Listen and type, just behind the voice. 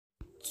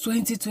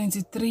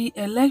2023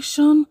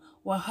 election,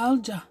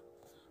 wahalja,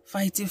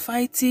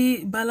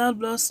 fighty,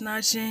 ball0t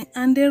snatching,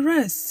 and the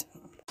rest.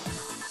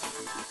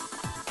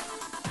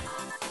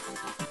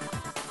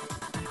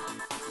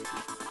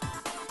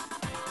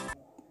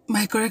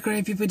 My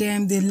correct people,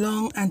 them the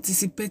long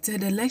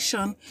anticipated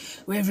election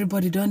where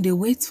everybody done they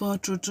wait for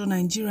true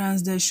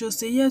Nigerians. They show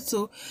say yes,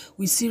 so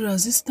we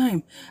serious this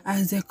time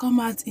as they come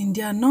out in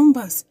their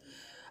numbers.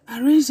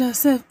 Arrange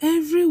yourself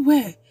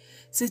everywhere.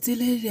 City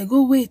lady, they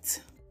go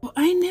wait. For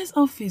INEC's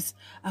office,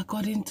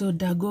 according to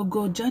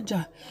Dagogo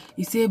Jaja,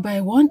 he said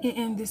by 1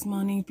 a.m. this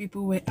morning,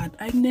 people were at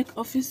INEC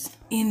office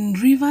in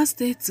Rivers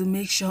State to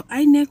make sure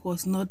INEC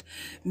was not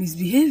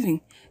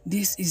misbehaving.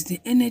 This is the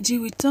energy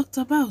we talked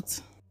about.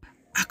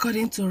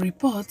 According to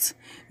reports,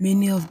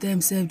 many of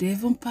them said they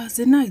even passed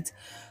the night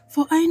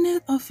for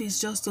INEC office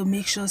just to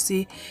make sure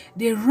say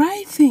the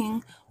right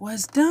thing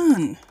was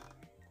done.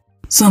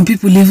 Some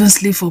people even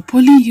sleep for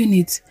polling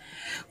units.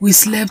 We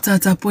slept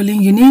at a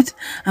polling unit.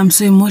 I'm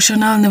so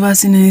emotional, never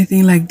seen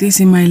anything like this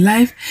in my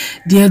life.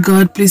 Dear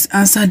God, please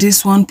answer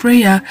this one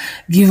prayer.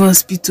 Give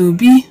us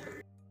P2B.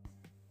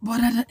 But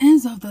at the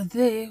end of the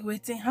day,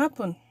 waiting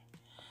happened.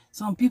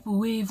 Some people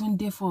were even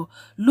there for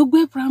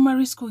Lugbe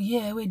Primary School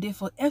here, were there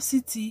for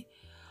FCT.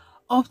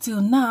 Up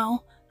till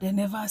now, they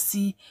never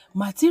see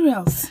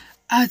materials.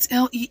 At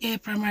LEA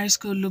Primary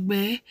School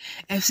Lugbe,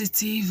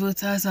 FCT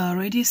voters are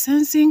already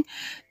sensing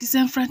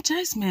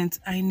disenfranchisement.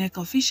 INEC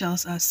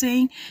officials are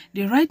saying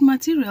the right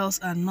materials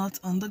are not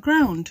on the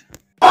ground.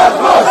 We must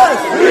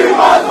vote! We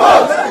must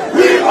vote!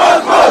 We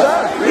must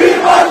vote! We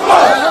must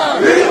vote!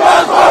 We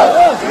must vote!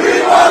 We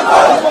must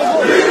vote!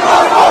 We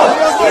must vote!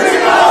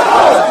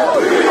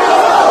 We must vote! We must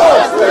vote! We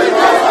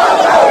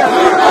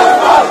must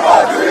vote!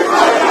 We must vote! We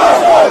must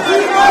vote! We must vote!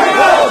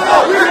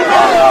 We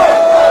must vote!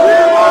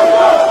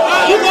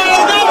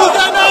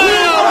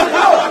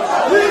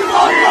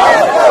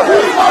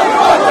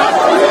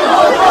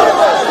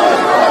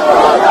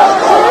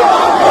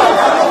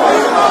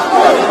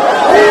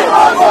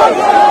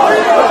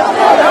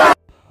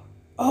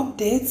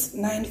 Updates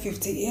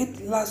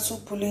 9:58 last two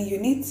polling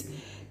units.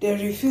 They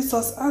refused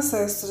us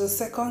access to the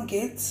second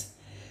gate,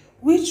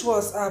 which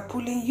was our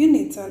polling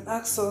unit, and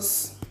asked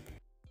us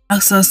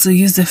to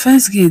use the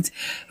first gate.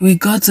 We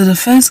got to the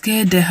first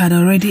gate. They had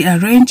already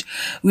arranged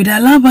with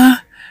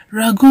Alaba,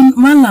 Ragun,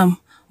 Malam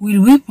with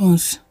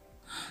weapons.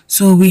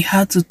 So we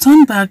had to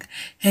turn back,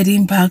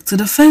 heading back to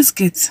the first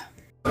gate.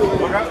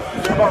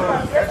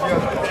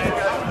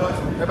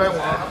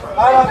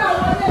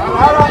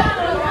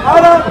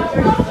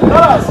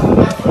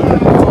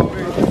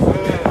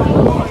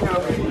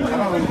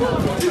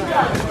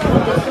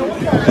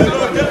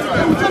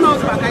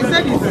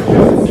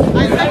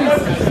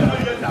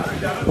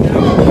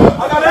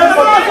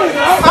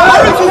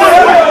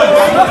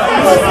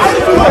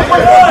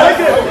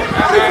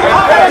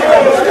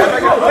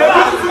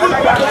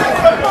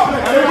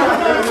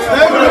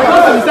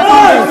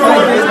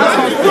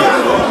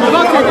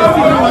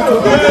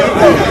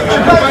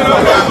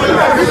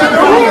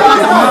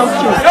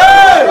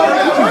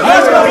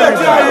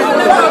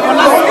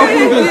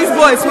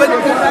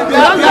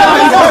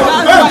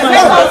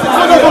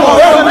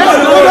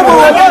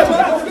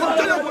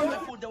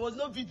 There was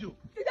no video.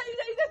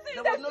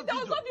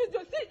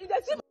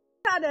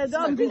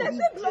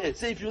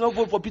 Say if you don't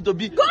vote for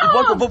P2B, if you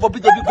want to vote for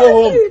P2B, go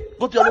home.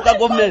 Go to your local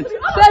government. So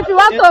if you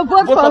want to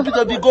vote for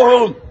P2B, go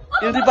home.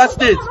 In Rivers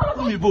State,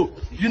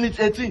 Unit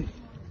 18.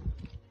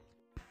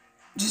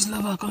 Just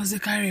love our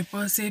consequent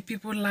report say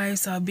people's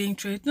lives are being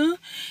threatened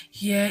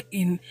here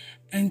in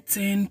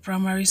N10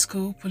 Primary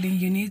School polling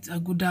unit,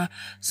 Aguda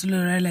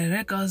Sulorele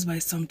records by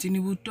some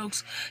Tinubu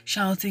talks,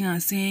 shouting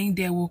and saying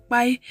they will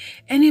buy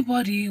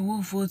anybody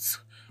who votes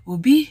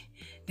Obi.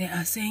 They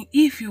are saying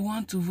if you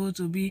want to vote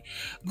Obi,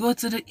 go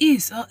to the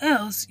east or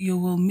else you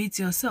will meet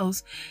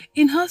yourselves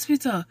in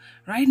hospital.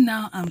 Right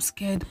now, I'm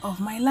scared of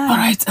my life.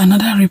 Alright,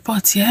 another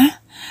report here.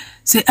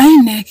 Say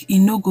INEC e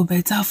no go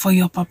better for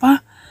your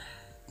papa.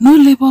 No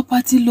Labour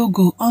Party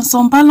logo on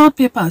some ballot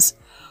papers.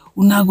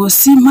 Una go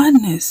see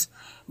madness.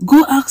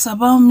 Go ask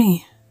about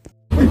me.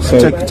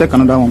 Check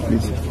another one,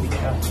 please.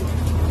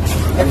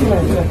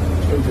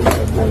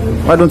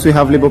 Why don't we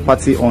have Labour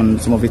Party on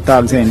some of the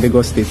tags here in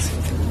Lagos State?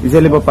 Is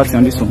there Labour Party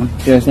on this one?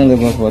 There's no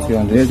Labour Party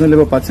on this. There's no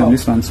Labour Party on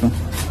this one, so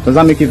does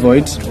that make it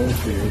void?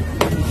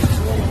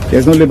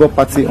 There's no Labour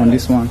Party on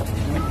this one.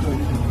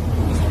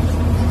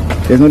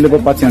 There's no Labour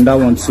Party on that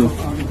one too.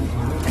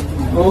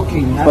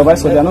 Okay.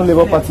 So there are no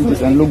Labour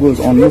Parties and logos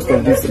on most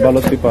of these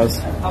ballot papers.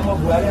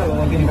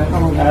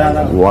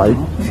 Why?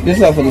 This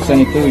is for the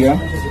senatorial.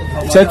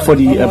 Check for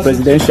the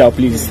presidential,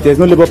 please. There's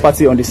no Labour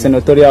Party on the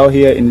senatorial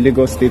here in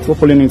Lagos State. What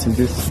polling unit is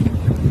this?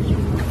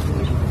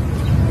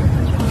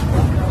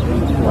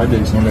 Why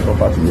there is no Labour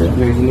Party here?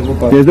 There is no Labour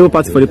Party. There's no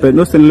Party for the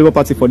no Labour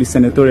Party for the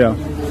senatorial.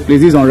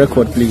 Please, this is on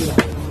record, please.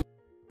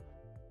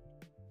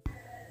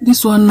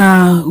 This one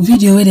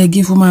video where they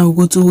give woman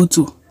will go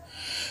to.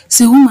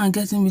 Say woman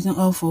getting written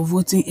off for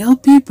voting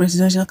LP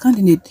presidential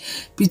candidate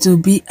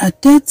P2B at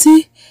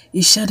 30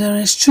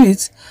 Ishadare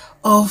Street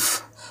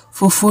of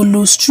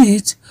Fofolo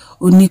Street,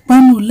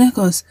 Onikpanu,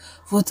 Lagos,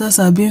 voters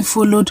are being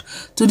followed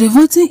to the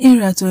voting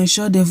area to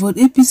ensure they vote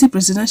APC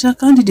presidential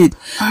candidate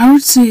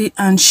RT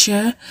and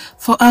share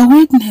for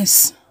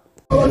awareness.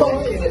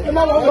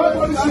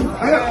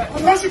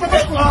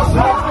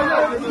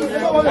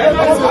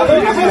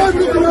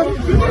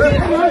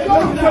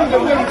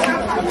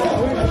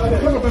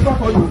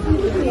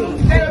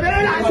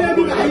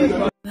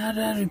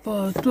 Another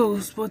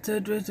report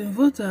spotted waiting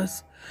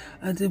voters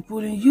at the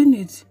polling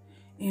unit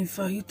in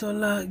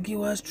Fahitola,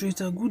 Giwa Street,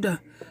 Aguda,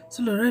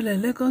 Solorele,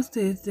 Lagos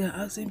State. They are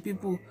asking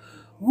people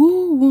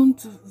who want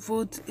to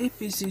vote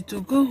APC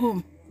to go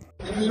home.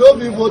 If you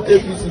don't vote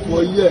APC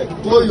for a year,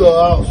 go your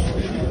house.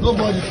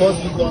 Nobody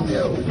force you come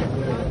here.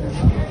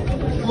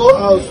 Go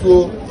house,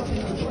 so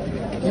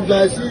if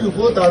I see you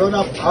vote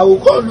another, I will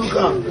call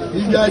Luca.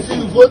 If I see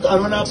you vote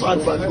another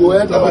party, go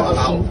ahead and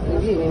house.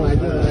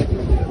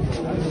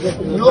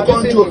 You no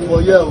come joke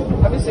for here.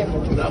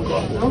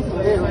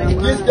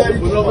 This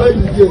territory where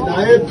you dey na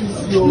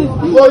APC o.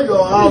 Go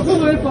your house.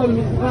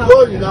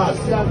 Go relax.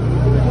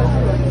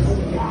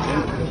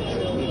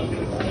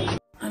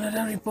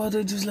 Another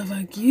reporter just love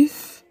a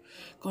gift.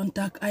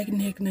 Contact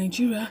attàçked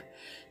Nigeria.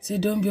 Say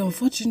don't be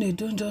unfortunate,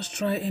 don't just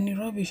try any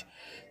rubbish.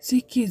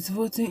 See kids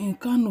voting in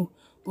Kano,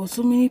 but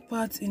so many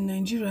parts in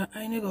Nigeria,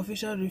 INEC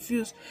officials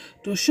refuse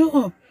to show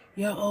up.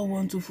 Yeah, all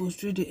want to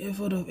frustrate the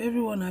effort of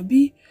everyone.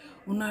 Abi,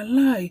 una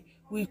lie,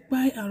 we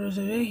buy and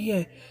resurrect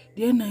here.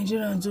 Dear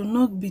Nigerians, do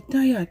not be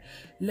tired.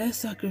 Let's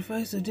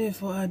sacrifice today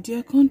for our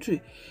dear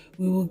country.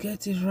 We will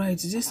get it right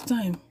this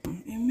time.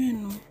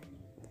 Amen.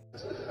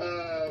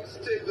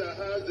 State that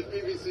has the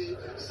PVC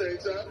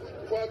center,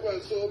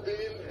 Kwakwanso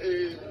being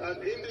an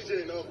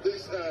indigene of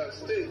this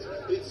state,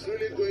 it's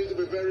really going to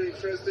be very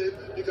interesting.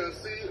 You can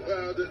see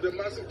the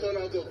massive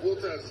turnout of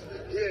voters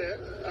here,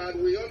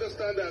 and we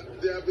understand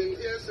that they have been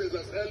here since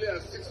as early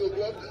as 6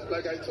 o'clock,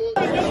 like I told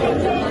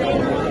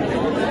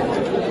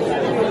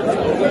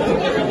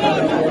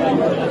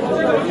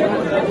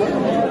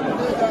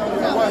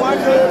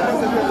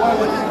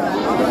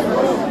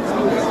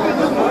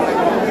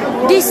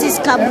This is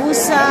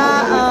Kabusa,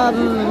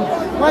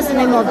 what's the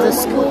name of the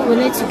school we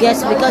need to get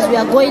to, because we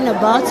are going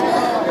about,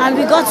 and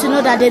we got to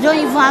know that they don't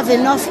even have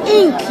enough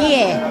ink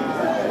here.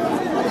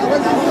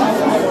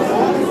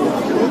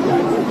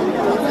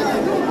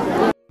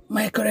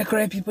 My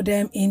correct people,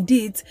 them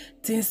indeed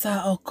things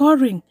are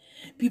occurring.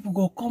 People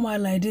go come out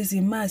like this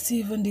in mass. See,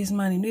 even this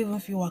man, he don't even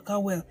feel waka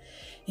well.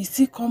 He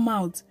still come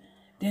out.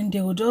 Then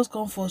they will just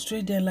come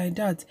frustrate them like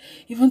that.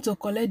 Even to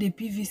collect the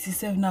PVC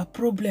self na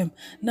problem.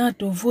 Now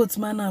to vote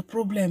man na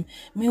problem.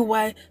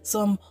 Meanwhile,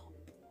 some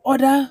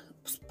other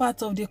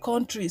parts of the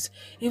countries,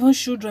 even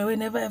children will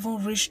never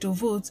even reach to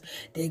vote,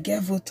 they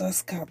get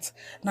voters cards.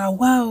 Now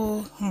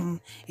wow,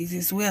 it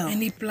is well.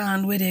 Any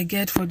plan where they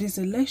get for this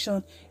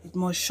election, it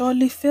must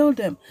surely fail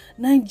them.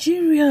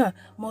 Nigeria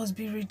must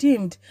be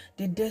redeemed.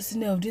 The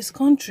destiny of this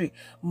country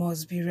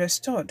must be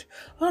restored.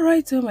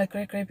 Alright, so my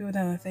correct people,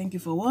 thank you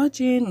for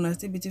watching. Una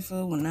stay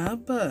beautiful. Una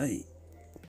bye.